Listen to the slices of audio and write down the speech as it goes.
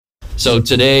So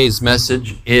today's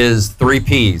message is 3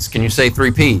 P's. Can you say 3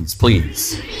 P's,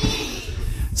 please?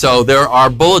 So there are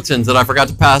bulletins that I forgot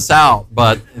to pass out,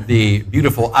 but the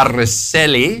beautiful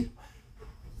Araceli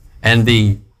and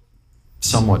the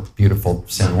somewhat beautiful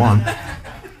San Juan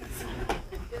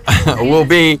will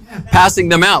be passing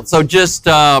them out. So just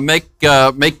make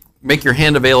your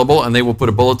hand available, and they will put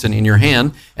a bulletin in your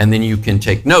hand, and then you can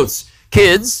take notes.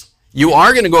 Kids, you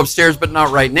are going to go upstairs, but not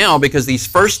right now, because these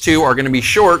first 2 are going to be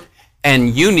short,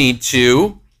 and you need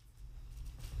to...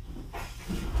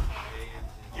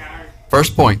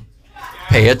 First point,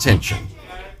 pay attention.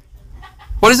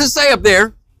 What does it say up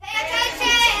there? Pay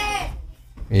attention.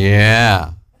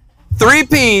 Yeah. 3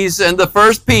 P's, and the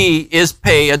first P is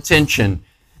pay attention.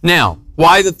 Now,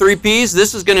 why the 3 P's?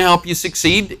 This is going to help you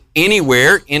succeed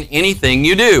anywhere in anything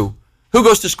you do. Who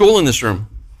goes to school in this room?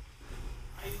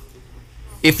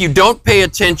 If you don't pay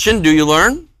attention, do you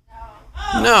learn?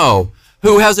 No.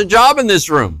 Who has a job in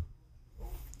this room?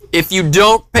 If you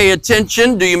don't pay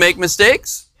attention, do you make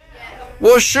mistakes?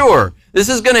 Well, sure. This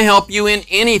is going to help you in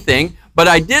anything, but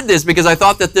I did this because I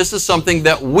thought that this is something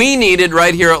that we needed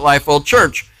right here at Lifewell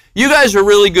Church. You guys are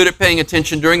really good at paying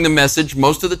attention during the message.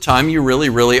 Most of the time, you really,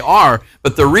 really are.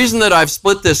 But the reason that I've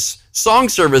split this song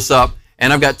service up,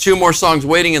 and I've got 2 more songs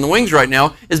waiting in the wings right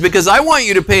now, is because I want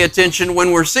you to pay attention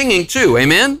when we're singing too.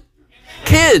 Amen?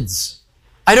 Kids,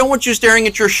 I don't want you staring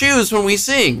at your shoes when we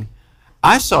sing.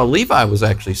 I saw Levi was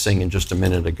actually singing just a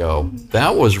minute ago.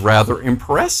 That was rather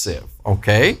impressive,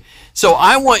 okay? So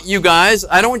I want you guys,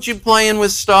 I don't want you playing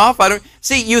with stuff.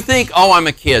 See, you think, oh, I'm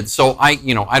a kid, so I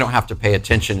don't have to pay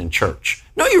attention in church.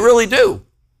 No, you really do.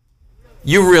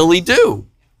 You really do.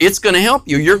 It's going to help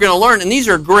you. You're going to learn. And these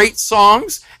are great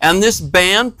songs, and this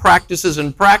band practices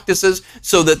and practices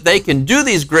so that they can do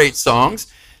these great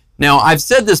songs. Now, I've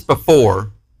said this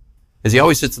before, as he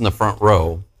always sits in the front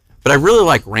row, but I really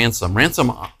like Ransom.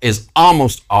 Ransom is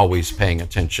almost always paying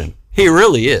attention. He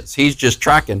really is. He's just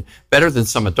tracking better than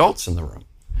some adults in the room.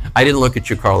 I didn't look at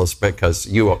you, Carlos, because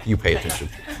you pay attention.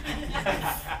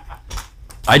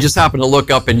 I just happened to look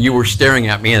up and you were staring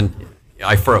at me and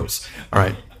I froze. All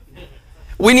right.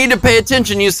 We need to pay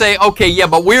attention. You say, okay, yeah,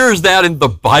 but where is that in the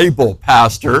Bible,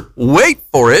 Pastor? Wait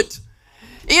for it.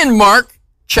 In Mark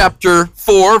chapter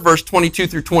 4, verse 22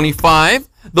 through 25,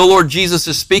 the Lord Jesus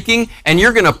is speaking, and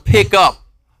you're going to pick up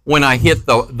when I hit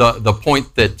the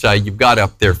point that you've got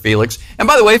up there, Felix. And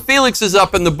by the way, Felix is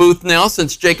up in the booth now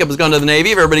since Jacob has gone to the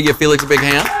Navy. Everybody give Felix a big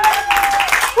hand.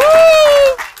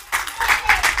 Woo!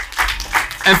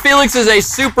 And Felix is a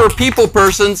super people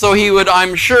person, so he would,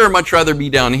 I'm sure, much rather be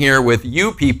down here with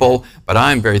you people, but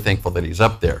I'm very thankful that he's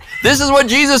up there. This is what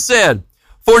Jesus said,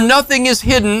 "For nothing is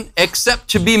hidden except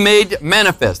to be made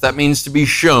manifest." That means to be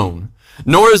shown.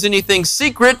 "Nor is anything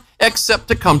secret except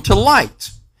to come to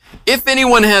light. If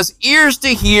anyone has ears to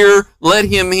hear, let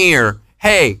him hear."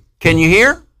 Hey, can you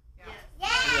hear? Yes.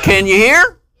 Can you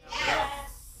hear? Yes.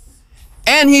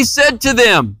 And he said to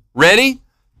them, ready?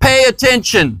 Pay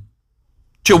attention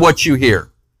to what you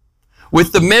hear.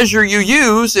 With the measure you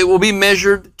use, it will be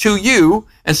measured to you,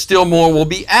 and still more will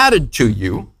be added to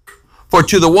you. For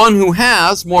to the one who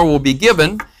has, more will be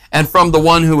given, and from the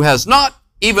one who has not,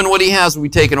 even what he has will be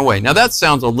taken away. Now that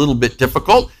sounds a little bit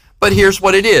difficult, but here's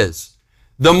what it is.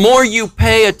 The more you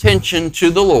pay attention to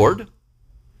the Lord,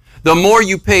 the more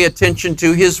you pay attention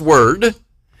to His Word,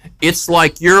 it's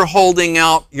like you're holding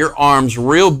out your arms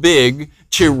real big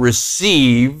to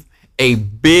receive a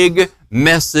big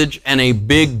message and a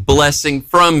big blessing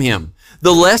from Him.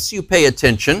 The less you pay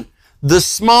attention, the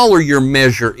smaller your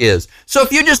measure is. So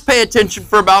if you just pay attention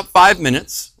for about 5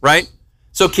 minutes, right?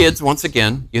 So kids, once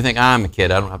again, you think, I'm a kid,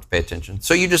 I don't have to pay attention.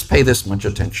 So you just pay this much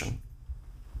attention.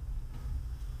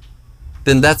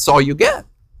 Then that's all you get,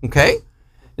 okay?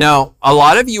 Now, a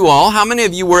lot of you all, how many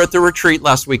of you were at the retreat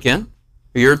last weekend?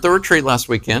 You were at the retreat last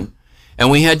weekend, and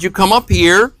we had you come up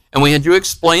here, and we had you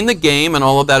explain the game and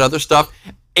all of that other stuff.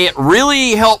 It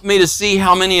really helped me to see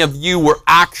how many of you were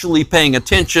actually paying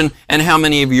attention and how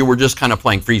many of you were just kind of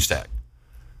playing freeze tag,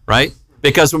 right?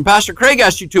 Because when Pastor Craig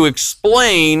asked you to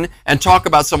explain and talk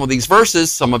about some of these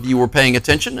verses, some of you were paying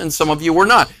attention and some of you were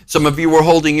not. Some of you were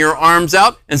holding your arms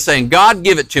out and saying, God,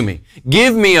 give it to me.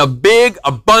 Give me a big,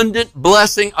 abundant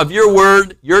blessing of your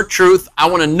word, your truth. I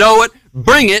want to know it.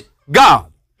 Bring it,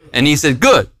 God. And he said,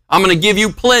 good. I'm going to give you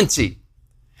plenty.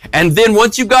 And then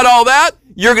once you've got all that,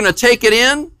 you're going to take it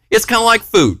in. It's kind of like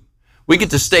food. We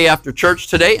get to stay after church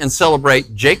today and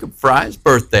celebrate Jacob Fry's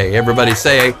birthday. Everybody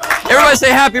say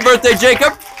happy birthday,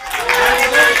 Jacob.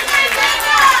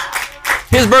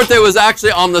 His birthday was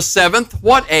actually on the 7th.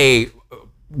 What a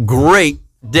great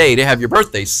day to have your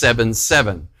birthday,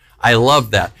 7/7. I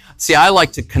love that. See, I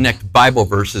like to connect Bible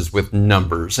verses with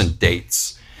numbers and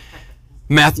dates.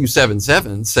 Matthew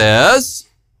 7:7 says,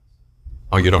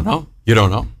 oh, you don't know? You don't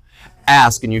know?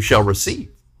 Ask and you shall receive.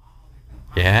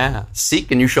 Yeah. Seek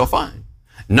and you shall find.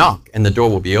 Knock and the door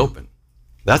will be open.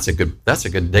 That's a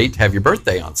good date to have your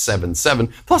birthday on,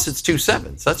 7/7. Plus it's 2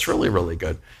 sevens. That's really, really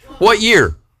good. What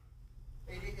year?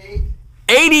 88.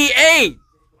 88.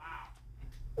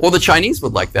 Well, the Chinese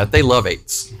would like that. They love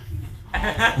 8s.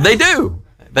 They do.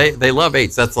 They love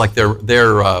 8s. That's like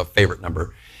their favorite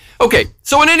number. Okay,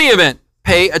 so in any event,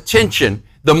 pay attention.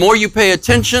 The more you pay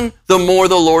attention, the more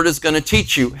the Lord is going to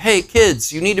teach you. Hey,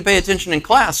 kids, you need to pay attention in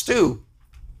class too.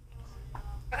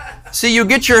 See, you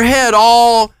get your head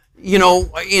all,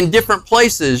 in different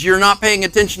places. You're not paying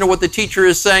attention to what the teacher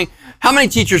is saying. How many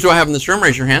teachers do I have in this room?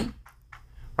 Raise your hand.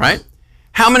 Right?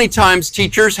 How many times,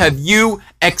 teachers, have you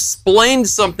explained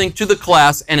something to the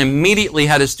class and immediately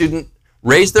had a student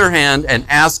raise their hand and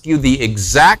ask you the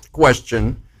exact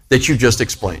question that you just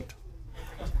explained?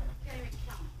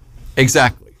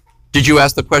 Exactly. Did you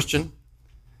ask the question?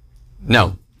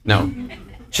 No.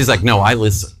 She's like, no, I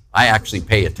listen. I actually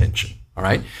pay attention. All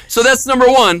right? So that's number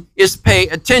one, is pay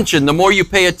attention. The more you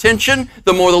pay attention,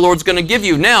 the more the Lord's going to give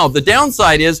you. Now, the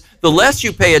downside is the less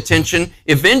you pay attention,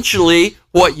 eventually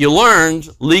what you learned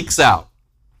leaks out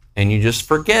and you just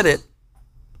forget it.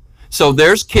 So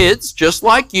there's kids just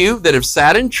like you that have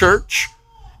sat in church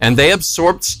and they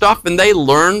absorbed stuff and they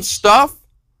learned stuff,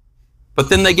 but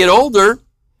then they get older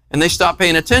and they stop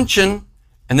paying attention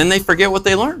and then they forget what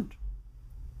they learned.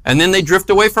 And then they drift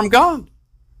away from God.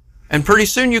 And pretty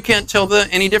soon you can't tell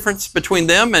any difference between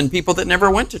them and people that never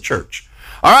went to church.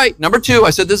 All right, number 2,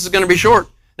 I said this is going to be short.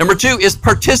 Number 2 is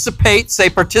participate. Say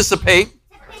participate.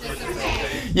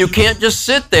 You can't just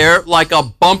sit there like a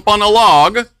bump on a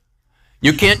log.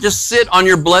 You can't just sit on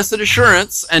your blessed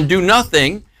assurance and do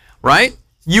nothing, right?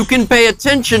 You can pay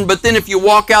attention, but then if you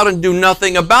walk out and do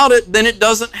nothing about it, then it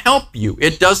doesn't help you.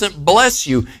 It doesn't bless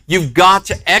you. You've got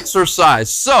to exercise.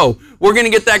 So we're going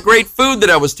to get that great food that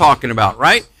I was talking about,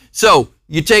 right? So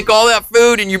you take all that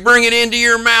food and you bring it into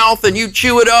your mouth and you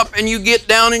chew it up and you get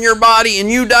down in your body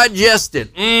and you digest it.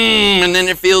 And then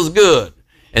it feels good.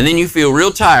 And then you feel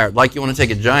real tired, like you want to take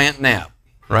a giant nap,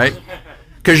 right?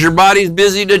 Because your body's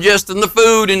busy digesting the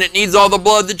food and it needs all the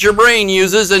blood that your brain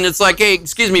uses. And it's like, hey,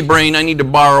 excuse me, brain, I need to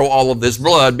borrow all of this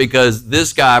blood because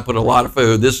this guy put a lot of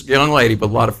food, this young lady put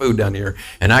a lot of food down here,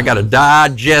 and I got to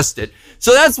digest it.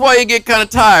 So that's why you get kind of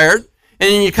tired. And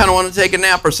then you kind of want to take a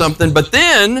nap or something. But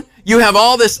then you have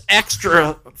all this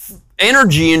extra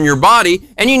energy in your body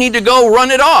and you need to go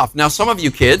run it off. Now, some of you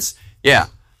kids, yeah,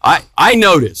 I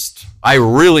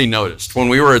really noticed when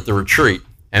we were at the retreat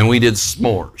and we did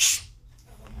s'mores.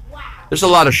 There's a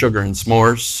lot of sugar in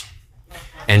s'mores.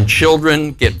 And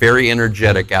children get very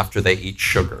energetic after they eat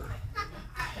sugar.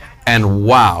 And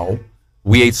wow,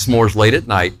 we ate s'mores late at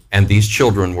night and these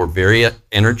children were very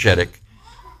energetic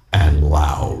and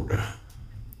loud.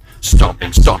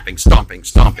 Stomping, stomping, stomping,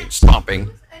 stomping, stomping.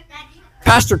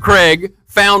 Pastor Craig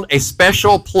found a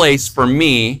special place for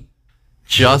me,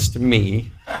 just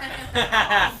me,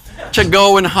 to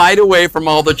go and hide away from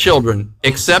all the children.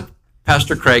 Except,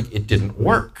 Pastor Craig, it didn't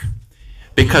work.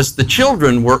 Because the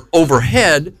children were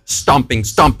overhead stomping,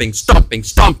 stomping, stomping,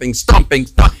 stomping, stomping,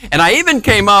 stomping. And I even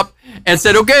came up and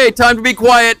said, okay, time to be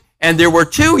quiet. And there were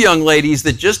 2 young ladies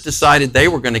that just decided they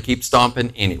were going to keep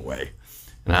stomping anyway.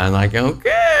 And I'm like,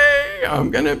 okay,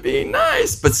 I'm going to be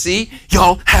nice. But see,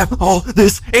 y'all have all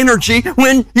this energy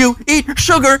when you eat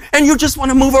sugar and you just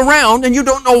want to move around and you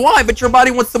don't know why, but your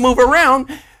body wants to move around.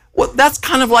 Well, that's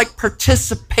kind of like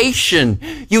participation.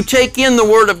 You take in the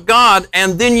Word of God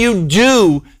and then you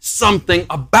do something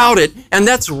about it. And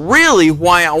that's really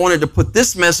why I wanted to put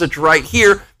this message right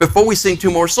here before we sing 2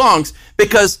 more songs,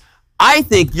 because I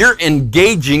think you're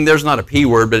engaging. There's not a P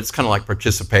word, but it's kind of like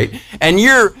participate. And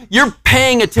you're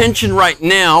paying attention right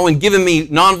now and giving me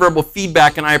nonverbal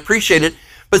feedback, and I appreciate it.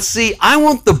 But see, I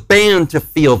want the band to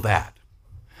feel that.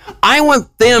 I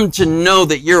want them to know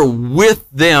that you're with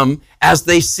them as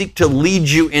they seek to lead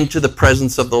you into the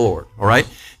presence of the Lord. All right?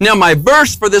 Now, my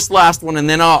verse for this last one, and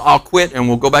then I'll quit and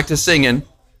we'll go back to singing.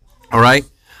 All right?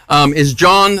 Is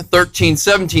John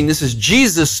 13:17. This is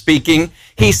Jesus speaking.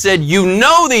 He said, you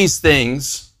know these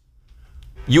things,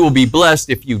 you will be blessed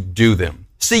if you do them.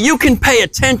 See, you can pay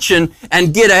attention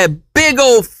and get a big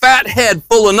old fat head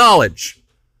full of knowledge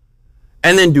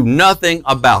and then do nothing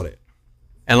about it.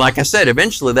 And like I said,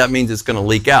 eventually that means it's going to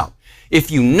leak out.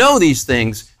 If you know these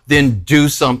things, then do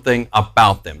something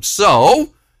about them. So,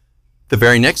 the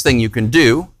very next thing you can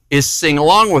do is sing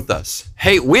along with us.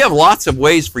 Hey, we have lots of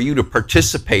ways for you to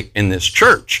participate in this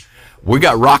church. We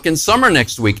got Rockin' Summer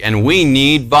next week, and we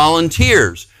need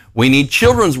volunteers. We need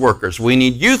children's workers. We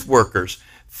need youth workers.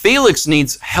 Felix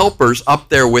needs helpers up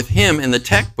there with him in the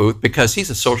tech booth because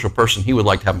he's a social person. He would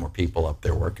like to have more people up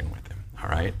there working with him, all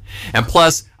right? And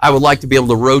plus, I would like to be able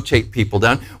to rotate people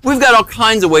down. We've got all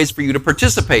kinds of ways for you to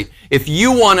participate. If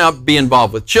you want to be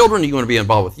involved with children, you want to be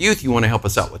involved with youth, you want to help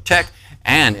us out with tech,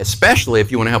 and especially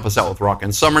if you want to help us out with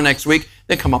Rockin' Summer next week,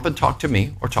 then come up and talk to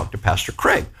me or talk to Pastor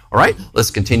Craig. All right,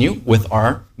 let's continue with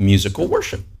our musical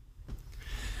worship.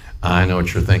 I know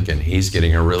what you're thinking. He's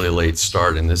getting a really late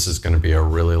start, and this is going to be a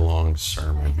really long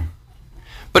sermon.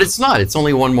 But it's not. It's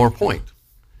only one more point.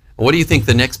 What do you think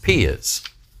the next P is?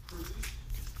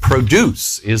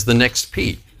 Produce is the next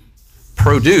P.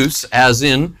 Produce as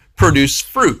in produce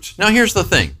fruit. Now, here's the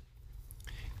thing.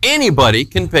 Anybody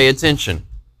can pay attention.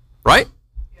 Right?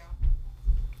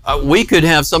 We could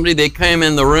have somebody that came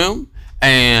in the room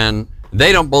and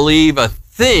they don't believe a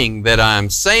thing that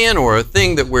I'm saying or a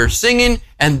thing that we're singing,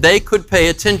 and they could pay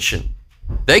attention.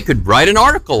 They could write an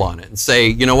article on it and say,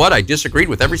 you know what, I disagreed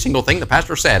with every single thing the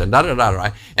pastor said, and da-da-da-da,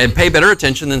 and pay better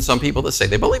attention than some people that say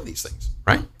they believe these things,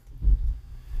 right?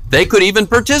 They could even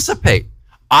participate.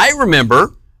 I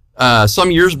remember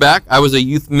some years back, I was a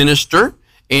youth minister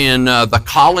in the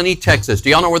Colony, Texas. Do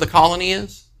y'all know where the Colony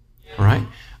is? All right.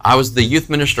 I was the youth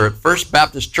minister at First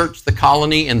Baptist Church, the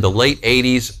Colony, in the late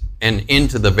 80s and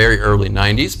into the very early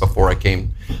 90s before I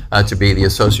came to be the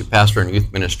associate pastor and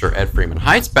youth minister at Freeman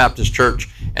Heights Baptist Church.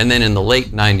 And then in the late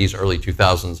 90s, early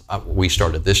 2000s, we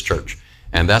started this church.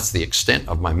 And that's the extent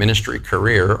of my ministry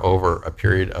career over a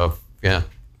period of,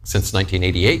 since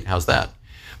 1988. How's that?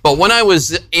 But when I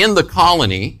was in the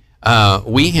Colony,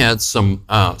 we had some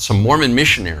Mormon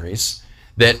missionaries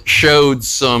that showed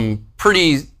some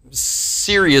pretty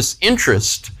serious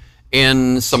interest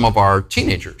in some of our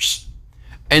teenagers.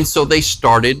 And so they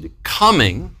started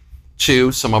coming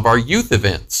to some of our youth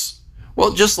events.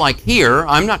 Well, just like here,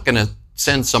 I'm not going to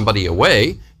send somebody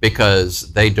away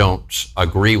because they don't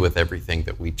agree with everything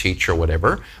that we teach or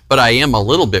whatever, but I am a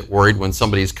little bit worried when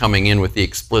somebody's coming in with the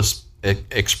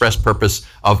express purpose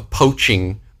of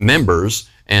poaching members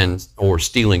or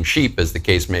stealing sheep, as the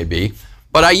case may be.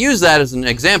 But I use that as an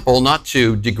example, not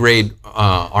to degrade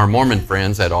our Mormon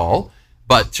friends at all,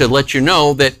 but to let you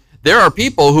know that there are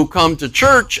people who come to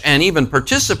church and even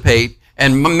participate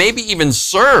and maybe even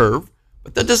serve,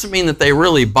 but that doesn't mean that they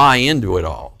really buy into it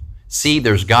all. See,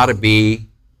 there's got to be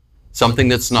something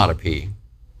that's not a P.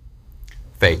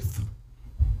 Faith.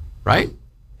 Right?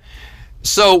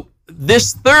 So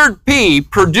this third P,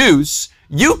 produce,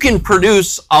 you can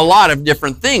produce a lot of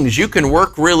different things. You can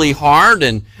work really hard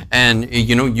and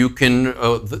you know, you can,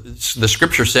 the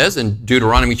scripture says in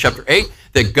Deuteronomy chapter 8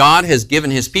 that God has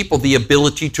given his people the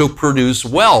ability to produce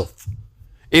wealth.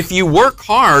 If you work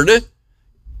hard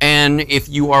and if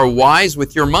you are wise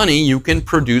with your money, you can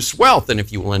produce wealth. And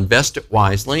if you will invest it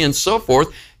wisely and so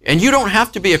forth, and you don't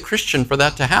have to be a Christian for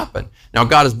that to happen. Now,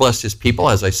 God has blessed his people,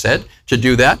 as I said, to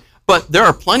do that. But there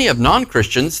are plenty of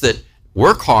non-Christians that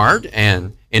work hard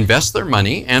and invest their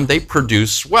money, and they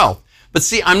produce wealth. But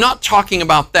see, I'm not talking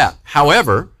about that.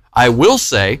 However, I will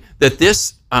say that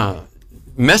this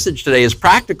message today is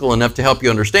practical enough to help you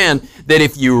understand that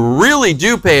if you really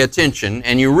do pay attention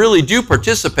and you really do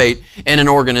participate in an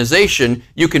organization,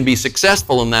 you can be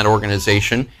successful in that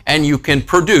organization and you can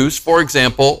produce, for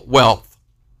example, wealth,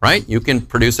 right? You can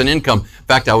produce an income. In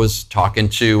fact, I was talking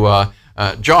to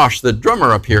Josh, the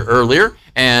drummer up here earlier,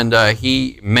 and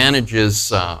he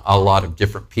manages a lot of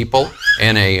different people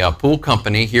in a pool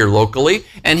company here locally,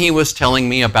 and he was telling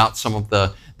me about some of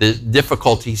the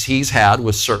difficulties he's had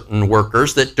with certain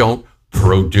workers that don't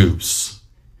produce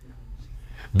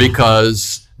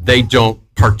because they don't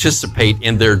participate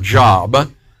in their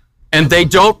job and they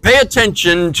don't pay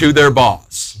attention to their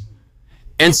boss.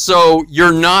 And so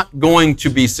you're not going to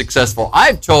be successful.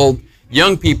 I've told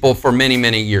young people for many,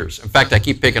 many years. In fact, I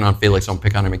keep picking on Felix. I'll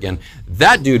pick on him again.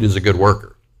 That dude is a good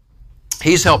worker.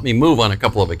 He's helped me move on a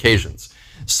couple of occasions.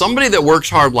 Somebody that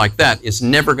works hard like that is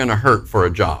never going to hurt for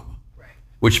a job,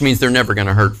 which means they're never going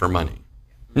to hurt for money.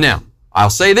 Now, I'll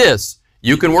say this.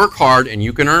 You can work hard and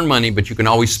you can earn money, but you can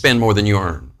always spend more than you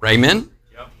earn. Amen?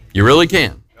 Yep. You really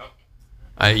can.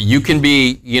 Yep. You can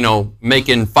be,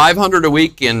 making $500 a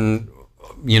week and,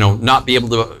 not be able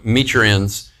to meet your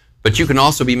ends. But you can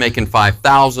also be making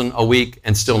 $5,000 a week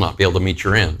and still not be able to meet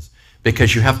your ends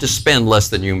because you have to spend less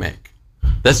than you make.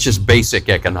 That's just basic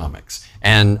economics.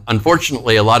 And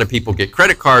unfortunately, a lot of people get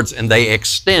credit cards and they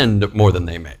extend more than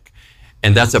they make.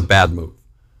 And that's a bad move,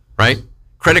 right?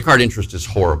 Credit card interest is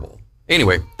horrible.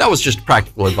 Anyway, that was just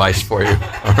practical advice for you,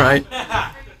 all right?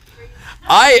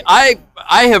 I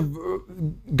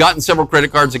have gotten several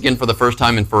credit cards again for the first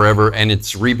time in forever, and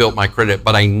it's rebuilt my credit,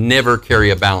 but I never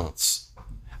carry a balance,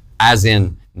 as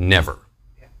in never,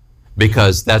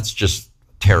 because that's just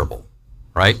terrible,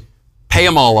 right? Pay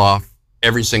them all off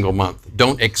every single month.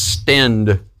 Don't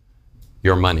extend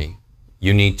your money.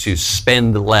 You need to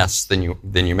spend less than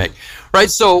you make, right?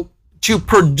 So to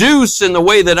produce in the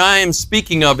way that I am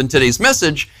speaking of in today's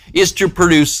message is to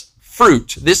produce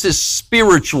fruit. This is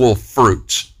spiritual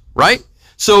fruit, right?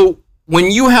 So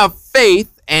when you have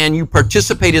faith and you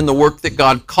participate in the work that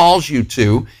God calls you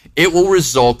to, it will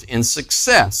result in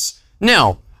success.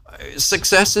 Now,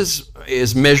 success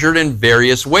is measured in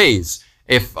various ways.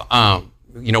 If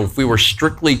we were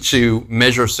strictly to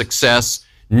measure success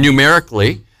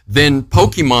numerically, then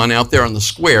Pokemon out there on the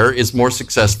square is more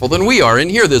successful than we are in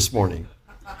here this morning.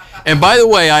 And by the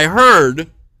way, I heard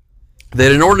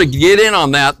that in order to get in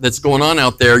on that's going on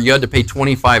out there, you had to pay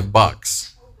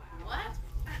 $25. What?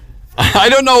 I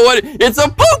don't know what, it's a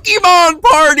Pokemon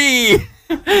party.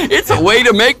 It's a way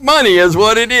to make money is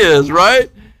what it is, right?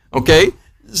 Okay,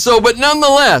 so, but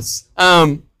nonetheless,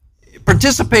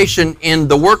 participation in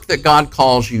the work that God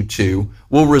calls you to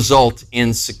will result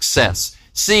in success.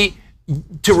 See,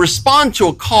 to respond to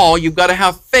a call, you've got to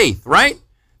have faith, right?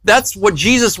 That's what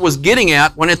Jesus was getting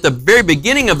at when at the very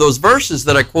beginning of those verses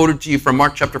that I quoted to you from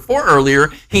Mark chapter 4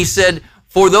 earlier, he said,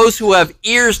 for those who have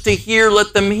ears to hear,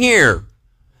 let them hear.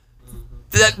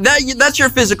 That's your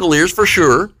physical ears for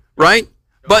sure, right?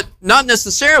 But not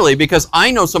necessarily, because I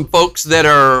know some folks that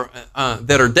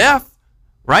are deaf,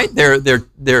 right?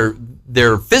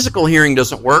 Their physical hearing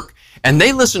doesn't work, and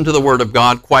they listen to the Word of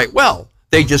God quite well.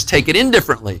 They just take it in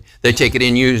differently. They take it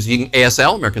in using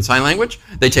ASL, American Sign Language.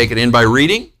 They take it in by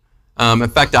reading. In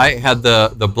fact, I had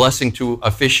the blessing to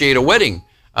officiate a wedding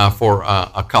for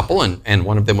a couple, and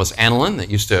one of them was Annalyn that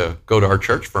used to go to our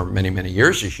church for many, many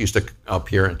years. She used to up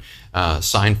here and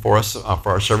sign for us for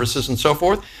our services and so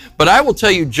forth. But I will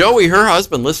tell you, Joey, her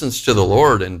husband, listens to the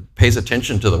Lord and pays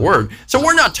attention to the Word. So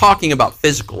we're not talking about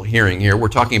physical hearing here. We're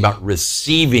talking about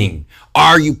receiving.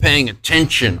 Are you paying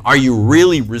attention? Are you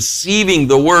really receiving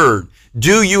the Word?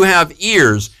 Do you have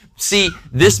ears? See,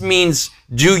 this means,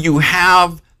 do you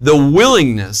have the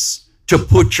willingness to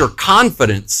put your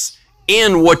confidence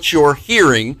in what you're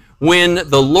hearing when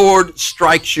the Lord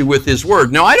strikes you with His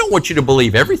Word? Now, I don't want you to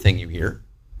believe everything you hear.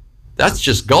 That's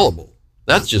just gullible.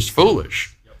 That's just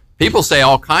foolish. People say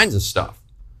all kinds of stuff,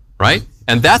 right?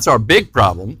 And that's our big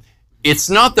problem. It's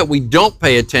not that we don't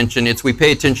pay attention, it's we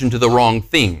pay attention to the wrong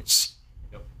things.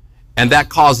 And that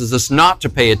causes us not to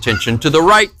pay attention to the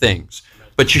right things.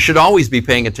 But you should always be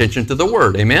paying attention to the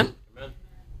Word. Amen? Amen.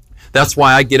 That's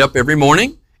why I get up every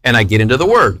morning and I get into the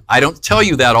Word. I don't tell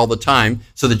you that all the time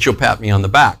so that you'll pat me on the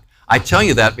back. I tell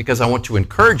you that because I want to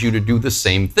encourage you to do the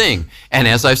same thing. And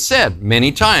as I've said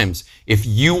many times, if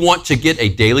you want to get a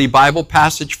daily Bible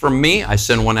passage from me, I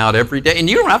send one out every day. And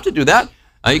you don't have to do that.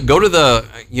 Go to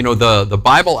the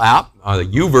Bible app, the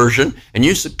YouVersion, and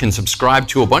you can subscribe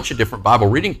to a bunch of different Bible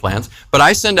reading plans. But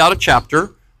I send out a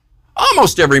chapter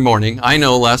almost every morning. I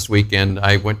know last weekend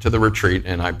I went to the retreat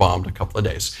and I bombed a couple of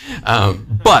days.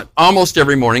 But almost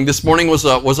every morning. This morning was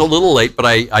a little late, but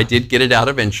I did get it out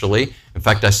eventually. In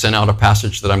fact, I sent out a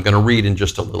passage that I'm going to read in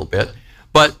just a little bit.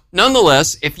 But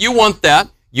nonetheless, if you want that,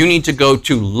 you need to go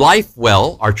to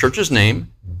Lifewell, our church's name,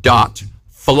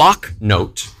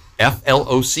 .flocknote,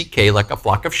 F-L-O-C-K, like a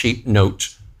flock of sheep,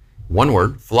 note, one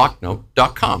word,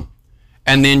 flocknote.com.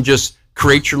 And then just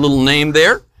create your little name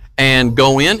there and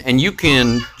go in, and you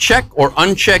can check or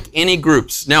uncheck any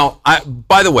groups. Now,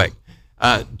 by the way,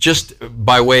 just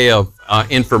by way of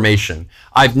information,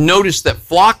 I've noticed that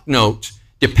Flocknote,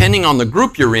 depending on the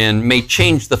group you're in, may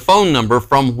change the phone number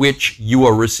from which you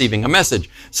are receiving a message.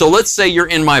 So let's say you're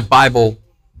in my Bible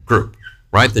group,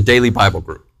 right, the daily Bible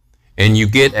group. And you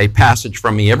get a passage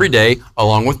from me every day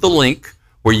along with the link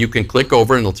where you can click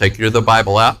over and it'll take you to the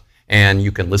Bible app and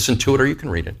you can listen to it or you can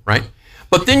read it, right?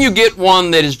 But then you get one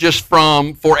that is just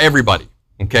for everybody,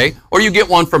 okay? Or you get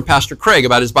one from Pastor Craig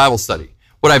about his Bible study.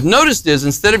 What I've noticed is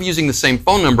instead of using the same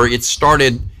phone number, it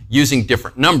started using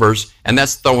different numbers, and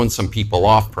that's throwing some people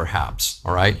off perhaps,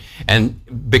 all right? And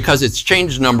because it's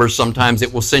changed numbers, sometimes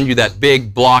it will send you that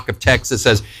big block of text that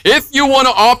says, if you want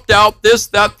to opt out this,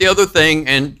 that, the other thing,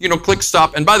 and click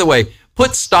stop. And by the way,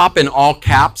 put stop in all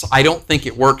caps. I don't think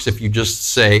it works if you just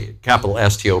say capital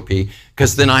S-T-O-P,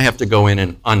 because then I have to go in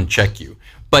and uncheck you.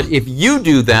 But if you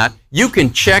do that, you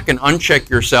can check and uncheck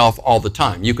yourself all the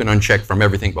time. You can uncheck from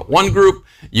everything but one group.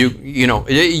 You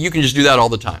can just do that all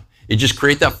the time. You just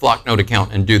create that Flocknote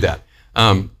account and do that.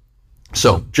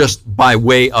 So just by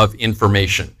way of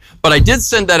information. But I did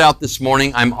send that out this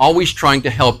morning. I'm always trying to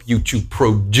help you to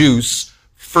produce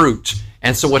fruit.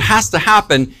 And so what has to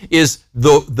happen is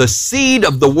the seed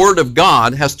of the Word of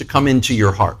God has to come into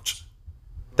your heart.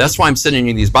 That's why I'm sending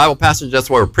you these Bible passages. That's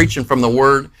why we're preaching from the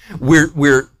Word.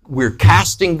 We're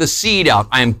casting the seed out.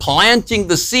 I'm planting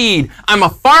the seed. I'm a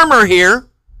farmer here,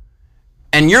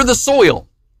 and you're the soil.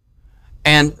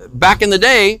 And back in the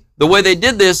day, the way they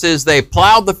did this is they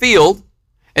plowed the field,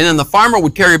 and then the farmer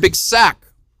would carry a big sack,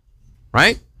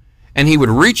 right? And he would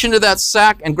reach into that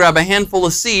sack and grab a handful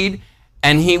of seed,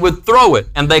 and he would throw it.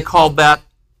 And they called that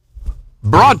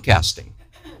broadcasting,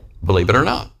 believe it or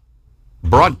not.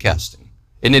 Broadcasting.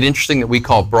 Isn't it interesting that we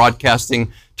call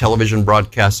broadcasting, television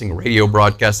broadcasting, radio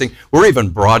broadcasting? We're even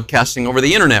broadcasting over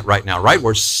the internet right now, right?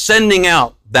 We're sending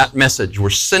out that message. We're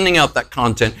sending out that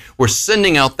content. We're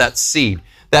sending out that seed.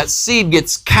 That seed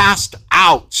gets cast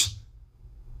out.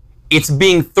 It's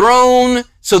being thrown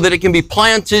so that it can be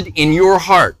planted in your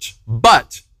heart.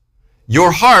 But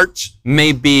your heart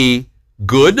may be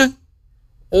good,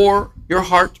 or your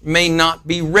heart may not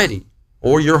be ready,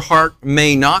 or your heart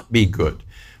may not be good,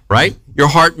 right? Your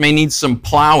heart may need some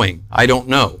plowing. I don't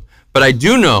know. But I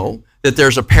do know that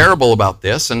there's a parable about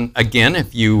this. And again,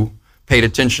 if you paid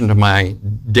attention to my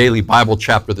daily Bible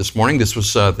chapter this morning, this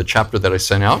was the chapter that I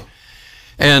sent out.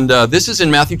 And this is in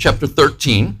Matthew chapter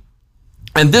 13.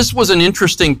 And this was an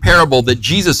interesting parable that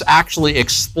Jesus actually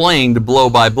explained blow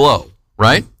by blow,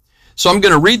 right? So I'm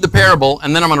going to read the parable,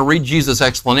 and then I'm going to read Jesus'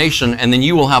 explanation, and then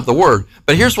you will have the word.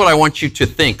 But here's what I want you to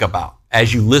think about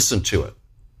as you listen to it.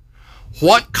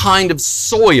 What kind of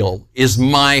soil is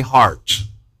my heart?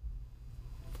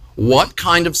 What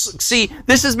kind of... See,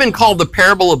 this has been called the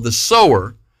parable of the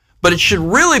sower, but it should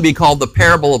really be called the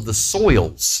parable of the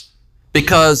soils,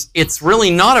 because it's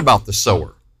really not about the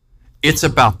sower. It's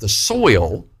about the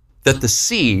soil that the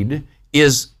seed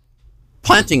is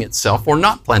planting itself or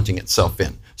not planting itself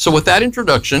in. So with that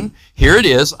introduction, here it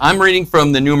is. I'm reading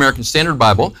from the New American Standard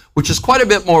Bible, which is quite a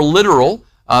bit more literal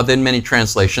than many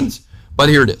translations, but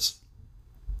here it is.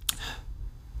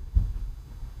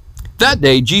 That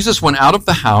day, Jesus went out of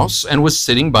the house and was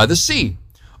sitting by the sea.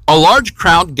 A large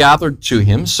crowd gathered to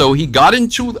him, so he got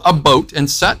into a boat and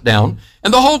sat down,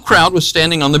 and the whole crowd was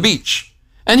standing on the beach.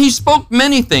 And he spoke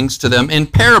many things to them in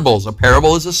parables. A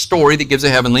parable is a story that gives a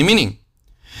heavenly meaning.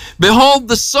 Behold,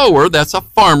 the sower, that's a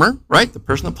farmer, right? The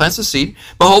person that plants the seed.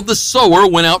 Behold, the sower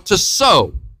went out to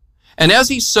sow. And as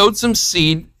he sowed some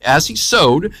seed,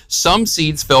 some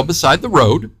seeds fell beside the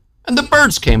road, and the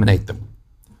birds came and ate them.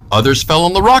 Others fell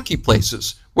on the rocky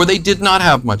places, where they did not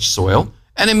have much soil,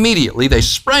 and immediately they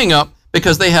sprang up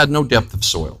because they had no depth of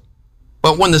soil.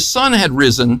 But when the sun had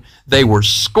risen, they were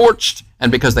scorched,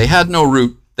 and because they had no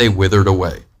root, they withered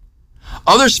away.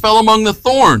 Others fell among the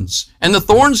thorns, and the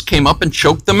thorns came up and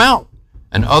choked them out.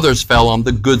 And others fell on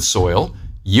the good soil,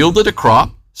 yielded a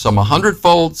crop, some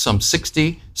 100-fold, some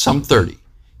 60, some 30.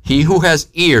 He who has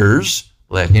ears,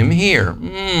 let him hear.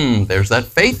 There's that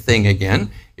faith thing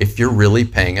again, if you're really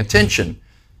paying attention.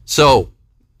 So,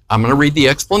 I'm going to read the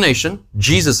explanation,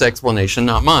 Jesus' explanation,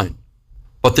 not mine.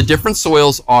 But the different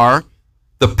soils are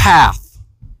the path.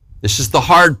 This is the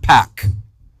hard pack.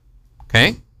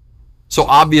 Okay? So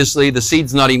obviously the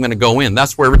seed's not even going to go in.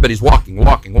 That's where everybody's walking,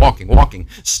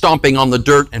 stomping on the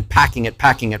dirt and packing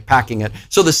it.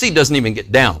 So the seed doesn't even get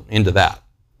down into that.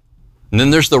 And then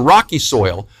there's the rocky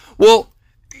soil. Well,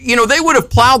 you know, they would have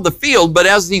plowed the field, but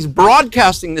as he's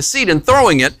broadcasting the seed and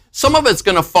throwing it, some of it's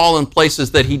going to fall in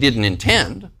places that he didn't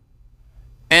intend.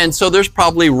 And so there's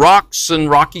probably rocks and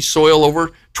rocky soil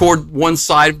over toward one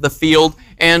side of the field,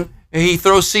 and he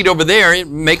throws seed over there, it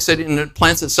makes it and it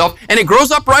plants itself, and it grows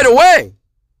up right away.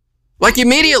 Like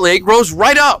immediately, it grows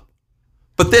right up.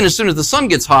 But then as soon as the sun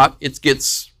gets hot, it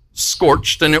gets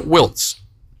scorched and it wilts.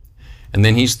 And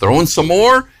then he's throwing some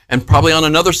more, and probably on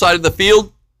another side of the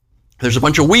field, there's a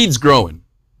bunch of weeds growing.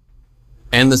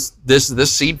 And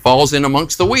this seed falls in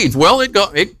amongst the weeds. Well,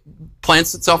 it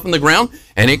plants itself in the ground,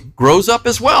 and it grows up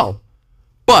as well.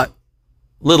 But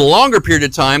little longer period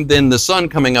of time than the sun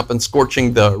coming up and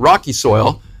scorching the rocky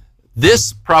soil.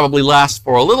 This probably lasts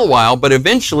for a little while, but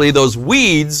eventually those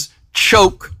weeds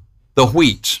choke the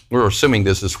wheat. We're assuming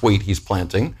this is wheat he's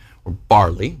planting, or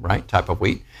barley, right, type of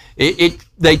wheat.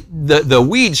 The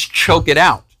weeds choke it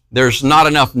out. There's not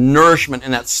enough nourishment in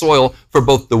that soil for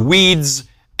both the weeds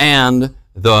and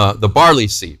the barley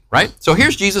seed, right? So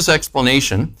here's Jesus'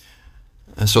 explanation.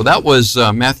 So that was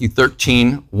Matthew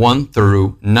 13, 1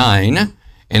 through 9.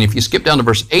 And if you skip down to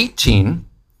verse 18,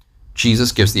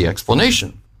 Jesus gives the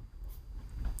explanation.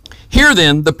 Hear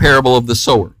then the parable of the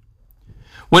sower.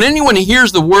 When anyone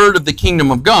hears the word of the kingdom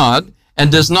of God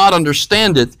and does not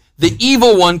understand it, the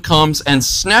evil one comes and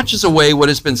snatches away what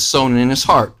has been sown in his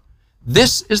heart.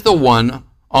 This is the one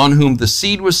on whom the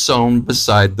seed was sown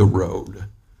beside the road.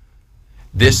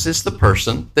 This is the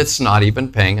person that's not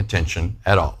even paying attention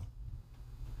at all.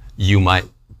 You might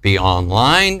be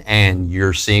online and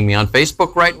you're seeing me on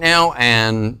Facebook right now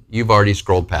and you've already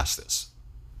scrolled past this.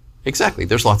 Exactly.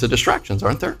 There's lots of distractions,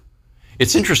 aren't there?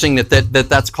 It's interesting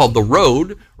that's called the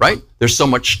road, right? There's so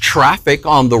much traffic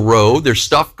on the road. There's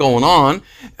stuff going on.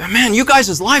 Man, you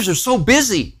guys' lives are so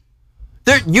busy.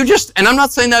 And I'm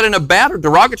not saying that in a bad or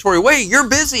derogatory way. You're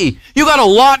busy. You got a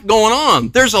lot going on.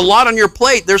 There's a lot on your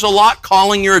plate. There's a lot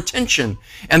calling your attention.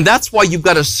 And that's why you've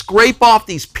got to scrape off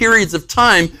these periods of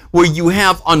time where you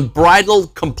have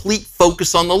unbridled, complete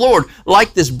focus on the Lord,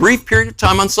 like this brief period of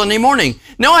time on Sunday morning.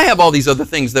 Now I have all these other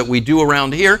things that we do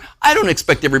around here. I don't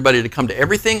expect everybody to come to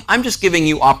everything. I'm just giving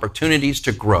you opportunities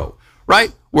to grow,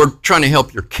 right? We're trying to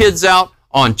help your kids out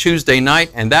on Tuesday night,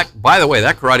 and that, by the way,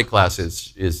 that karate class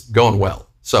is going well.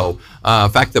 So, in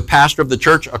fact, the pastor of the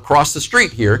church across the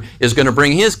street here is going to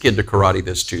bring his kid to karate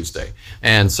this Tuesday.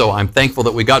 And so I'm thankful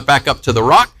that we got back up to the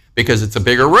Rock because it's a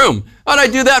bigger room. But I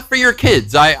do that for your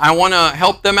kids. I want to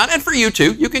help them out, and for you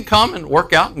too. You can come and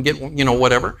work out and get,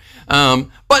 whatever.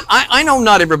 But I know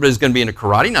not everybody's going to be into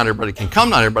karate. Not everybody can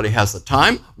come. Not everybody has the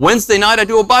time. Wednesday night, I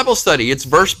do a Bible study. It's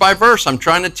verse by verse. I'm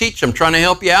trying to teach. I'm trying to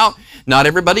help you out. Not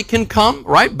everybody can come,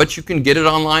 right? But you can get it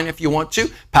online if you want to.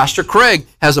 Pastor Craig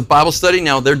has a Bible study.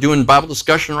 Now, they're doing Bible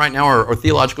discussion right now or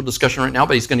theological discussion right now,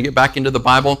 but he's going to get back into the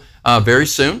Bible very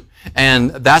soon. And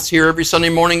that's here every Sunday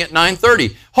morning at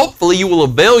 9:30. Hopefully, you will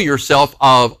avail yourself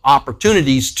of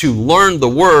opportunities to learn the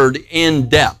Word in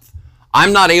depth.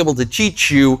 I'm not able to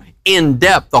teach you in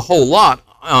depth a whole lot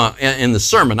in the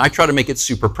sermon. I try to make it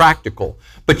super practical.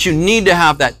 But you need to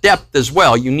have that depth as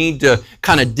well. You need to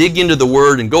kind of dig into the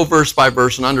Word and go verse by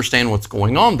verse and understand what's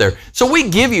going on there. So we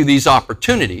give you these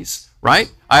opportunities,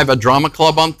 right? I have a drama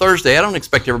club on Thursday. I don't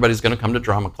expect everybody's going to come to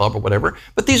drama club or whatever,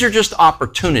 but these are just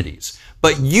opportunities.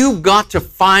 But you've got to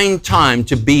find time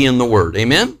to be in the Word,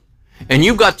 amen? And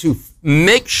you've got to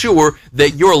make sure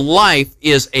that your life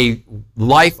is a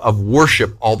life of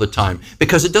worship all the time,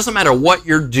 because it doesn't matter what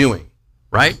you're doing,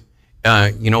 right?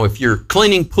 If you're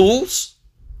cleaning pools,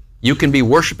 you can be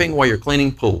worshiping while you're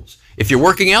cleaning pools. If you're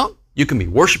working out, you can be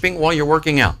worshiping while you're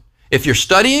working out. If you're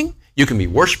studying, you can be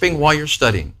worshiping while you're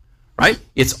studying, right?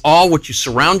 It's all what you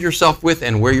surround yourself with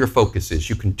and where your focus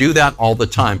is. You can do that all the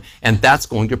time, and that's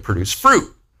going to produce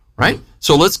fruit, right?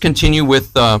 So let's continue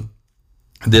with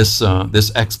this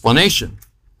explanation,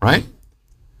 right?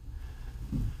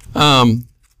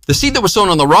 The seed that was sown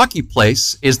on the rocky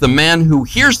place is the man who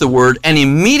hears the word and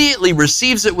immediately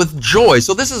receives it with joy.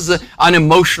 So this is an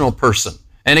emotional person.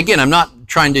 And again, I'm not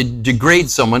trying to degrade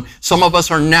someone. Some of us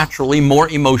are naturally more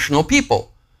emotional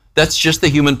people. That's just the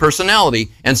human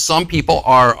personality. And some people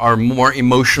are more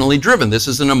emotionally driven. This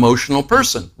is an emotional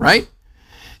person, right?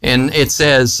 And it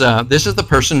says, this is the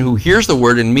person who hears the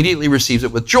word and immediately receives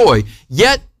it with joy.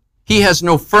 Yet he has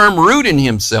no firm root in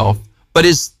himself, but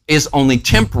is only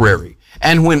temporary.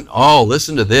 And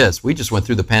listen to this. We just went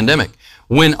through the pandemic.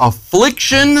 When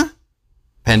affliction,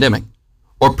 pandemic,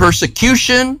 or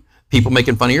persecution, people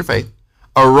making fun of your faith,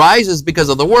 arises because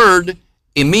of the word,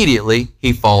 immediately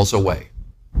he falls away.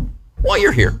 Well,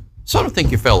 you're here, so I don't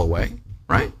think you fell away,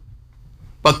 right?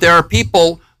 But there are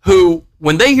people who,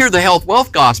 when they hear the health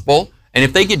wealth gospel, and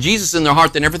if they get Jesus in their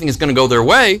heart, then everything is going to go their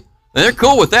way, then they're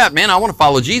cool with that. Man, I want to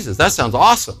follow Jesus. That sounds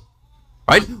awesome.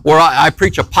 Right? Where I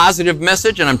preach a positive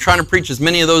message, and I'm trying to preach as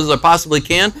many of those as I possibly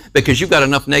can, because you've got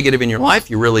enough negative in your life,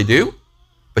 you really do.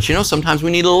 But sometimes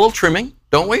we need a little trimming,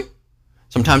 don't we?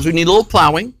 Sometimes we need a little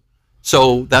plowing.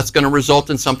 So that's going to result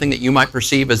in something that you might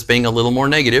perceive as being a little more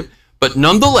negative. But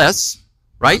nonetheless,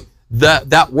 right,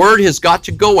 that word has got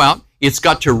to go out. It's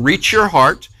got to reach your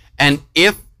heart. And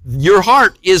if your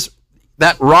heart is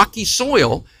that rocky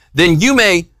soil, then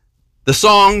the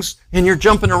songs, and you're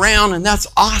jumping around, and that's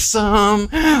awesome,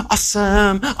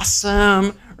 awesome,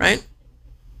 awesome, right?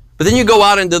 But then you go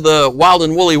out into the wild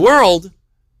and woolly world,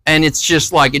 and it's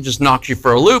just like, it just knocks you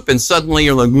for a loop, and suddenly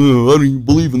you're like, I don't even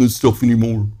believe in this stuff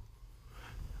anymore.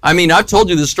 I mean, I've told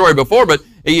you this story before, but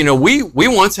we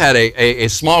once had a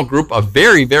small group of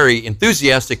very, very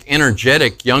enthusiastic,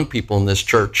 energetic young people in this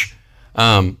church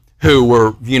who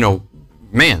were,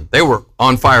 they were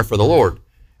on fire for the Lord.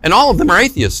 And all of them are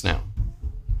atheists now.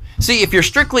 See, if you're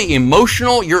strictly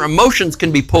emotional, your emotions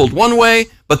can be pulled one way,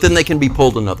 but then they can be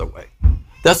pulled another way.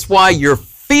 That's why your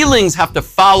feelings have to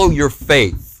follow your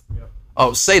faith.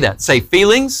 Oh, say that. Say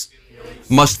feelings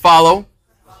must follow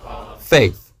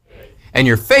faith. And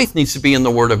your faith needs to be in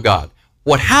the Word of God.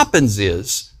 What happens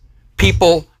is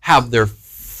people have their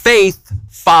faith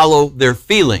follow their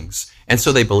feelings. And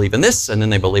so they believe in this, and then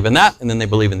they believe in that, and then they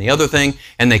believe in the other thing,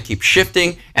 and they keep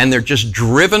shifting, and they're just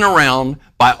driven around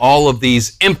by all of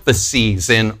these emphases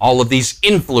and all of these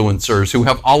influencers who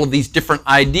have all of these different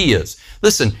ideas.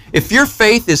 Listen, if your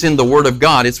faith is in the Word of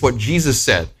God, it's what Jesus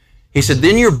said. He said,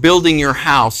 then you're building your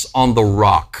house on the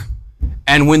rock.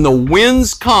 And when the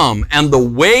winds come and the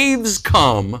waves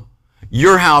come,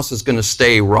 your house is going to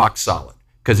stay rock solid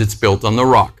because it's built on the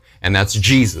rock. And that's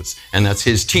Jesus, and that's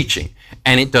His teaching.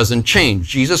 And it doesn't change.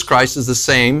 Jesus Christ is the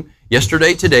same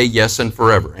yesterday, today, yes, and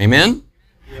forever. Amen?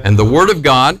 Yeah. And the Word of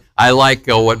God, I like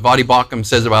what Voddie Baucham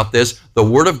says about this, the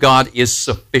Word of God is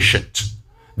sufficient.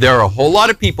 There are a whole lot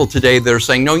of people today that are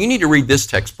saying, no, you need to read this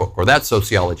textbook or that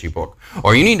sociology book,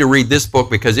 or you need to read this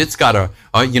book because it's got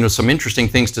some interesting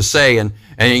things to say, and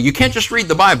you can't just read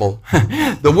the Bible.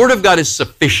 The Word of God is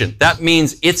sufficient. That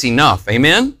means it's enough.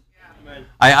 Amen?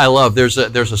 I love, there's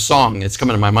a song that's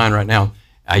coming to my mind right now.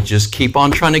 I just keep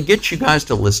on trying to get you guys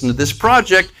to listen to this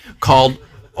project called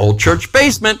Old Church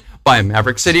Basement by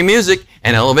Maverick City Music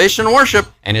and Elevation Worship,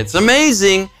 and it's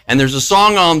amazing. And there's a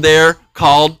song on there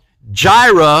called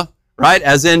Jireh, right?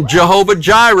 As in Jehovah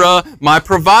Jireh, my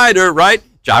provider, right?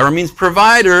 Jireh means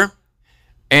provider.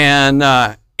 And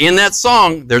in that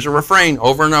song, there's a refrain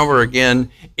over and over again.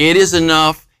 It is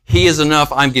enough. He is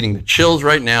enough. I'm getting the chills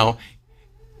right now.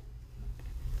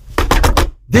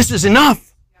 This is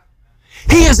enough.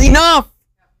 He is enough.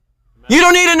 You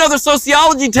don't need another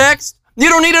sociology text. You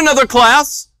don't need another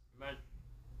class.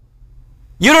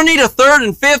 You don't need a third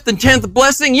and fifth and 10th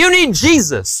blessing. You need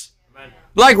Jesus.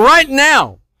 Like right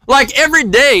now. Like every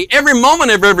day, every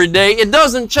moment of every day, it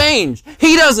doesn't change.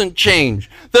 He doesn't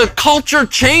change. The culture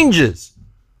changes.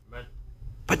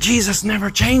 But Jesus never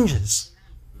changes.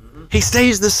 He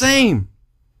stays the same.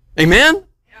 Amen?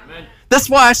 That's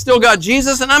why I still got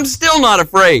Jesus, and I'm still not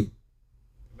afraid.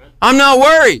 Amen. I'm not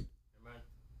worried. Amen.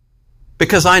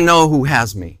 Because I know who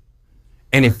has me.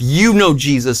 And if you know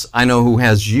Jesus, I know who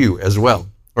has you as well.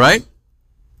 Right?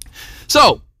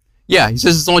 So, yeah, he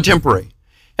says it's only temporary.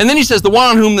 And then he says, the one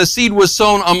on whom the seed was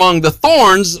sown among the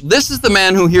thorns, this is the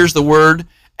man who hears the word,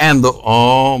 and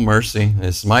oh, mercy,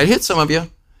 this might hit some of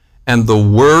you, and the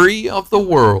worry of the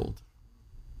world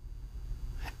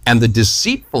and the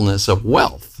deceitfulness of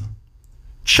wealth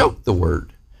choke the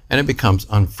word, and it becomes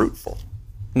unfruitful.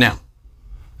 Now,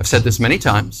 I've said this many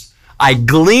times. I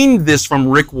gleaned this from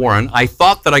Rick Warren. I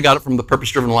thought that I got it from The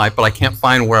Purpose-Driven Life, but I can't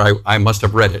find where I must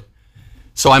have read it.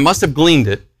 So I must have gleaned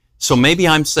it. So maybe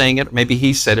I'm saying it, maybe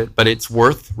he said it, but it's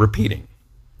worth repeating.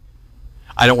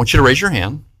 I don't want you to raise your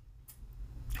hand,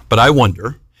 but I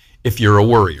wonder if you're a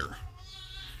worrier.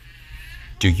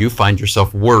 Do you find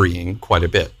yourself worrying quite a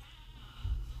bit?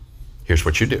 Here's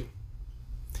what you do.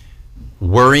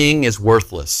 Worrying is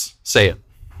worthless. Say it.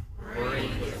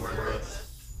 Worrying is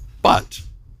worthless. But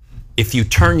if you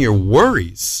turn your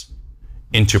worries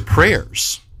into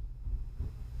prayers,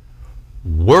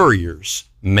 worriers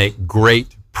make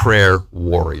great prayer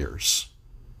warriors.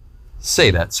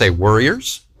 Say that. Say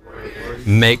warriors.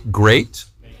 Make great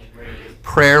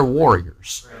prayer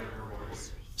warriors.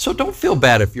 So don't feel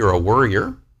bad if you're a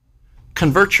worrier.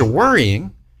 Convert your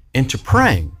worrying into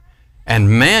praying. And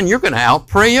man, you're going to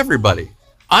out-pray everybody.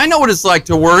 I know what it's like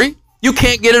to worry. You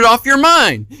can't get it off your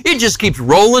mind. It just keeps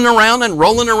rolling around and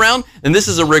rolling around. And this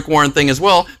is a Rick Warren thing as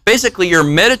well. Basically, you're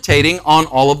meditating on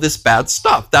all of this bad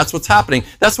stuff. That's what's happening.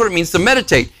 That's what it means to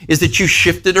meditate, is that you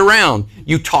shift it around.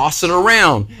 You toss it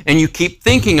around, and you keep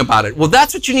thinking about it. Well,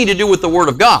 that's what you need to do with the Word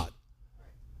of God.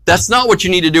 That's not what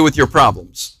you need to do with your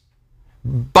problems.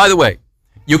 By the way,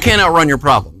 you can't outrun your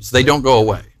problems. They don't go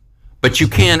away. But you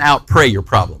can out-pray your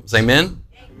problems. Amen?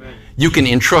 Amen? You can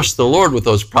entrust the Lord with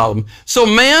those problems. So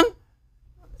man,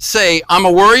 say, I'm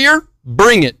a worrier.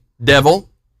 Bring it, devil.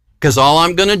 Because all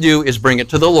I'm going to do is bring it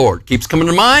to the Lord. Keeps coming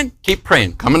to mind, keep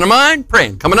praying. Coming to mind,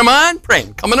 praying. Coming to mind,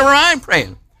 praying. Coming to mind,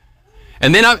 praying.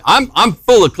 And then I'm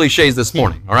full of cliches this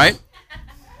morning, all right?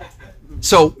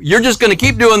 So you're just going to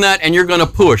keep doing that, and you're going to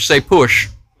push. Say push.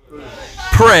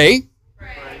 Pray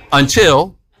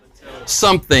until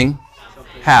something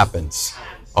happens.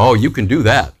 Oh, you can do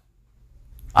that.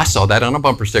 I saw that on a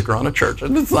bumper sticker on a church,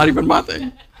 and it's not even my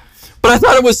thing. But I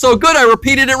thought it was so good, I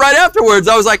repeated it right afterwards.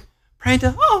 I was like, praying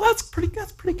to, oh, that's pretty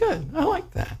good. I like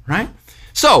that, right?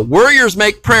 So, warriors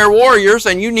make prayer warriors,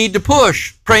 and you need to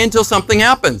push. Pray until something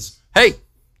happens. Hey,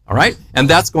 all right? And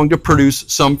that's going to produce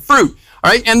some fruit,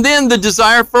 all right? And then the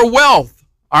desire for wealth,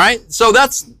 all right? So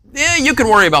that's, yeah, you can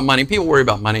worry about money. People worry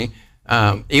about money.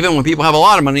 Even when people have a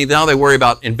lot of money, now they worry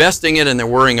about investing it, and they're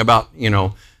worrying about,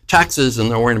 taxes, and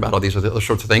they're worrying about all these other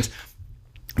sorts of things.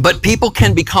 But people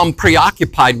can become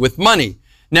preoccupied with money.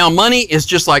 Now, money is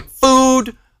just like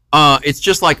food. It's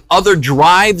just like other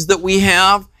drives that we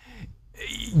have.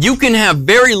 You can have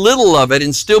very little of it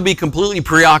and still be completely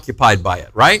preoccupied by it,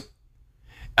 right?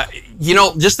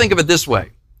 Just think of it this way.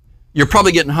 You're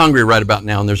probably getting hungry right about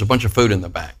now, and there's a bunch of food in the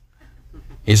back.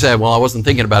 He said, well, I wasn't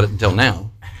thinking about it until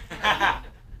now.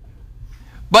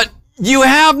 But you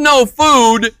have no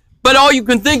food, but all you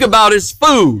can think about is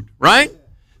food, right?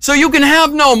 So you can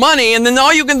have no money, and then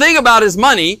all you can think about is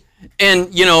money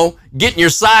and, getting your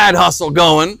side hustle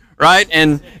going, right?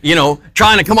 And,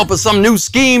 trying to come up with some new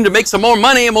scheme to make some more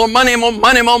money, and more money, more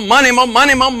money, more money, more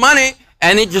money, more money.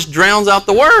 And it just drowns out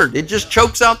the word. It just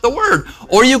chokes out the word.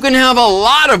 Or you can have a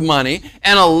lot of money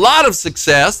and a lot of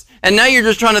success, and now you're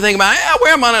just trying to think about,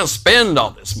 where am I going to spend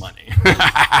all this money?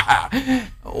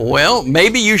 Well,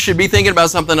 maybe you should be thinking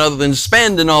about something other than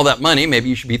spending all that money. Maybe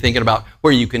you should be thinking about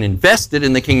where you can invest it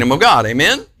in the kingdom of God.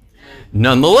 Amen?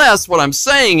 Nonetheless, what I'm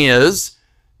saying is,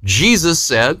 Jesus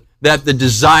said that the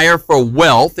desire for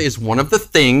wealth is one of the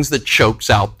things that chokes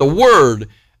out the word.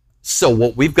 So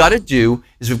what we've got to do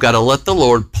is we've got to let the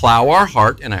Lord plow our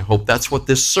heart, and I hope that's what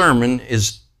this sermon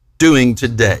is doing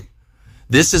today.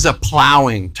 This is a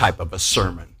plowing type of a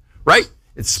sermon, right?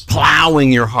 It's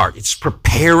plowing your heart. It's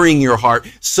preparing your heart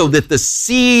so that the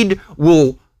seed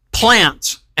will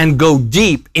plant and go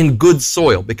deep in good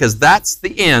soil, because that's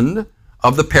the end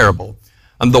of the parable.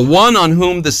 And the one on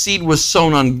whom the seed was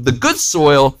sown on the good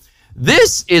soil,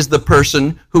 this is the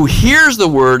person who hears the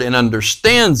word and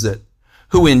understands it,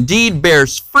 who indeed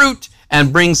bears fruit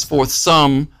and brings forth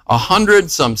some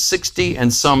 100, some 60,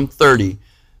 and some 30.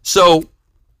 So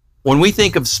when we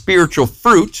think of spiritual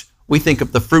fruit, we think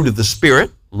of the fruit of the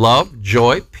Spirit: love,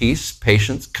 joy, peace,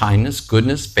 patience, kindness,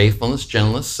 goodness, faithfulness,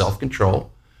 gentleness,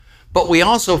 self-control. But we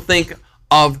also think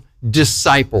of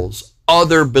disciples,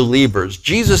 other believers.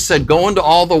 Jesus said, go into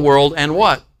all the world and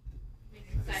what?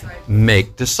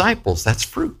 Make disciples. That's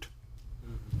fruit.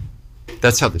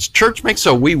 That's how this church makes.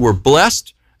 So we were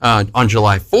blessed on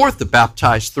July 4th to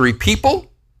baptize 3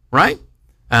 people, right?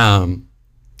 And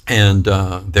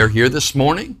they're here this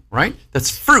morning, right? That's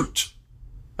fruit.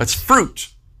 That's fruit.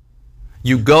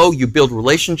 You go, you build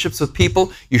relationships with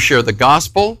people, you share the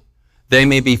gospel. They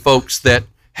may be folks that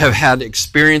have had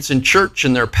experience in church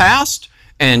in their past,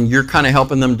 and you're kind of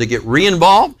helping them to get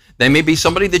re-involved. They may be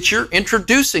somebody that you're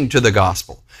introducing to the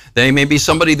gospel. They may be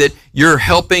somebody that you're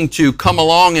helping to come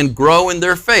along and grow in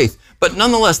their faith. But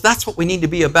nonetheless, that's what we need to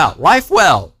be about. Life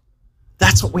well.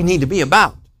 That's what we need to be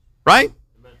about, right?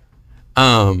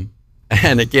 And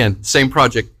again, same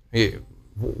project.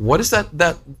 What is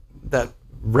that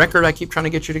record I keep trying to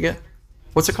get you to get?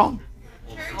 What's it called?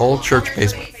 Old Church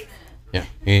Basement. Yeah,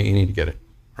 you need to get it,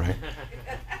 right?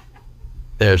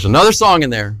 There's another song in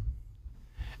there.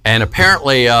 And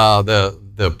apparently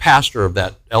the pastor of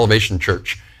that Elevation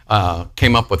Church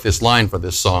came up with this line for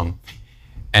this song.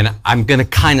 And I'm going to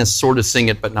kind of sort of sing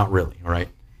it, but not really, all right?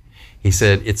 He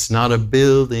said, it's not a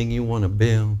building you want to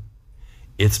build.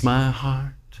 It's my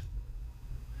heart.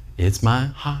 It's my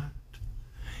heart.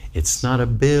 It's not a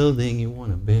building you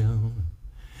want to build.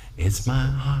 It's my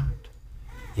heart.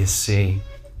 You see,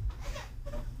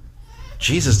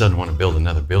 Jesus doesn't want to build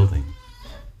another building.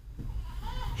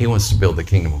 He wants to build the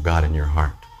kingdom of God in your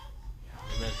heart.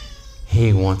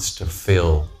 He wants to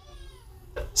fill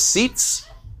seats.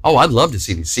 Oh, I'd love to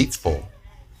see these seats full.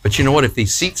 But you know what? If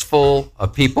these seats full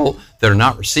of people that are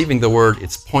not receiving the word,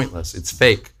 it's pointless. It's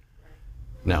fake.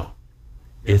 No.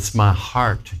 It's my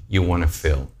heart you want to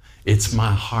fill. It's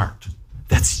my heart.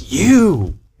 That's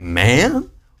you,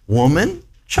 man, woman,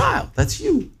 child. That's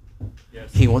you.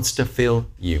 Yes. He wants to fill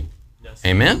you. Yes.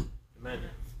 Amen? Amen.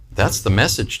 That's the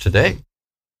message today.